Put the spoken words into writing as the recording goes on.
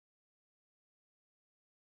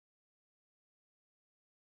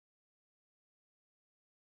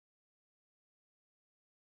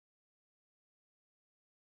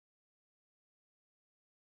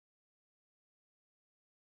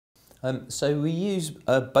So we use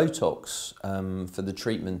Botox for the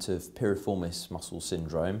treatment of piriformis muscle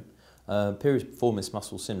syndrome. Piriformis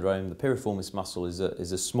muscle syndrome, the piriformis muscle is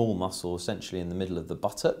a small muscle essentially in the middle of the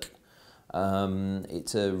buttock.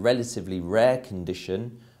 It's a relatively rare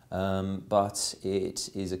condition, but it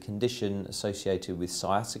is a condition associated with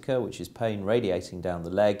sciatica, which is pain radiating down the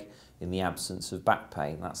leg in the absence of back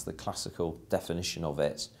pain. That's the classical definition of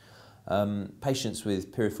it. Patients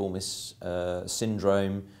with piriformis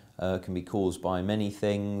syndrome can be caused by many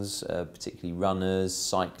things, particularly runners,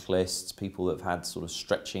 cyclists, people that have had sort of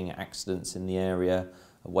stretching accidents in the area,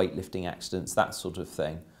 weightlifting accidents, that sort of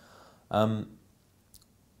thing.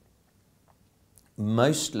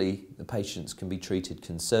 Mostly the patients can be treated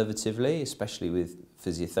conservatively, especially with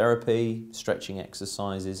physiotherapy, stretching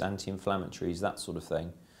exercises, anti-inflammatories, that sort of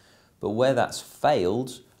thing. But where that's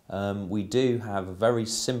failed, we do have a very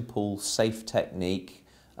simple, safe technique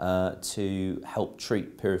to help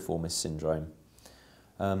treat piriformis syndrome.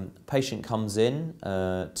 Patient comes in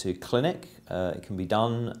to clinic. It can be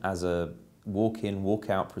done as a walk-in,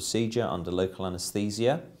 walk-out procedure under local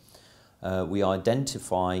anaesthesia. We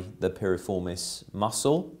identify the piriformis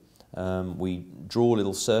muscle. We draw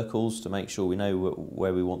little circles to make sure we know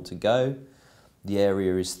where we want to go. The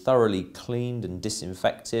area is thoroughly cleaned and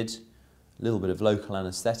disinfected. A little bit of local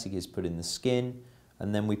anaesthetic is put in the skin,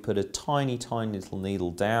 and then we put a tiny, tiny little needle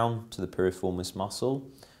down to the piriformis muscle.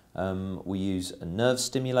 We use a nerve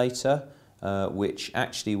stimulator, which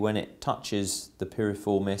actually, when it touches the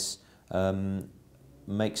piriformis,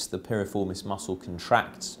 makes the piriformis muscle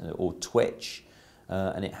contract or twitch,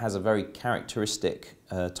 and it has a very characteristic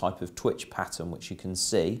type of twitch pattern, which you can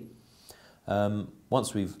see.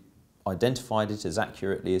 Once we've identified it as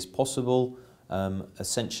accurately as possible,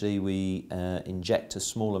 essentially we inject a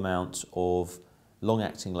small amount of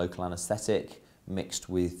long-acting local anaesthetic mixed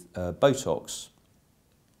with Botox.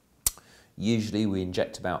 Usually we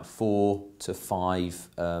inject about 4 to 5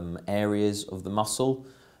 areas of the muscle,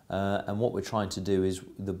 and what we're trying to do is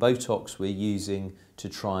the Botox we're using to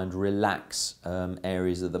try and relax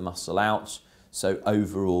areas of the muscle out, so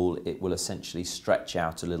overall it will essentially stretch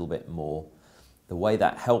out a little bit more. The way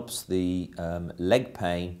that helps the leg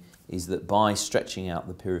pain is that by stretching out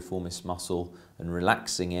the piriformis muscle and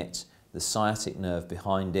relaxing it, the sciatic nerve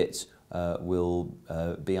behind it will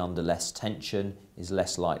be under less tension, is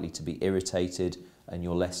less likely to be irritated, and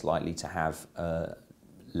you're less likely to have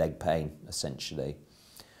leg pain, essentially.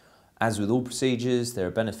 As with all procedures, there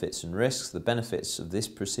are benefits and risks. The benefits of this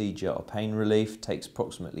procedure are pain relief. It takes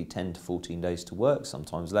approximately 10 to 14 days to work,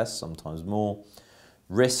 sometimes less, sometimes more.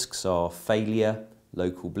 Risks are failure,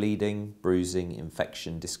 local bleeding, bruising,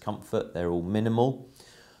 infection, discomfort. They're all minimal.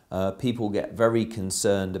 People get very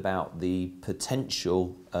concerned about the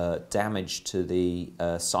potential damage to the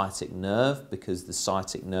sciatic nerve, because the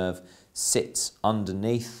sciatic nerve sits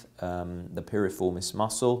underneath the piriformis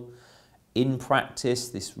muscle. In practice,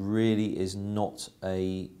 this really is not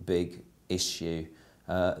a big issue.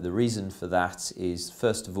 The reason for that is,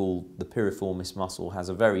 first of all, the piriformis muscle has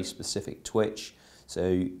a very specific twitch,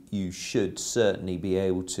 so you should certainly be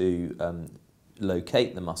able to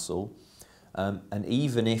locate the muscle. And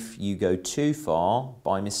even if you go too far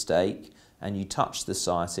by mistake and you touch the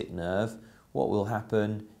sciatic nerve, what will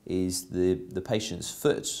happen is the patient's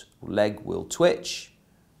foot or leg will twitch.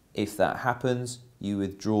 If that happens, you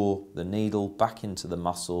withdraw the needle back into the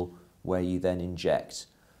muscle where you then inject.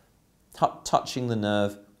 Touching the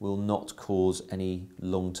nerve will not cause any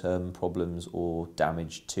long-term problems or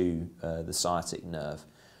damage to the sciatic nerve.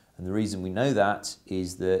 And the reason we know that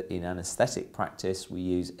is that in anaesthetic practice we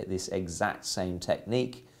use this exact same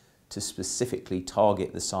technique to specifically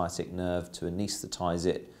target the sciatic nerve to anaesthetise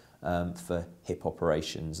it for hip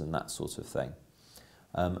operations and that sort of thing.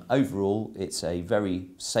 Overall, it's a very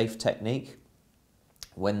safe technique.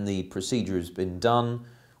 When the procedure has been done,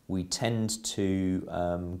 we tend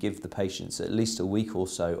to give the patients at least a week or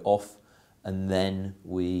so off, and then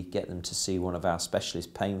we get them to see one of our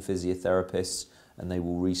specialist pain physiotherapists, and they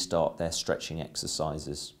will restart their stretching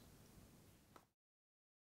exercises.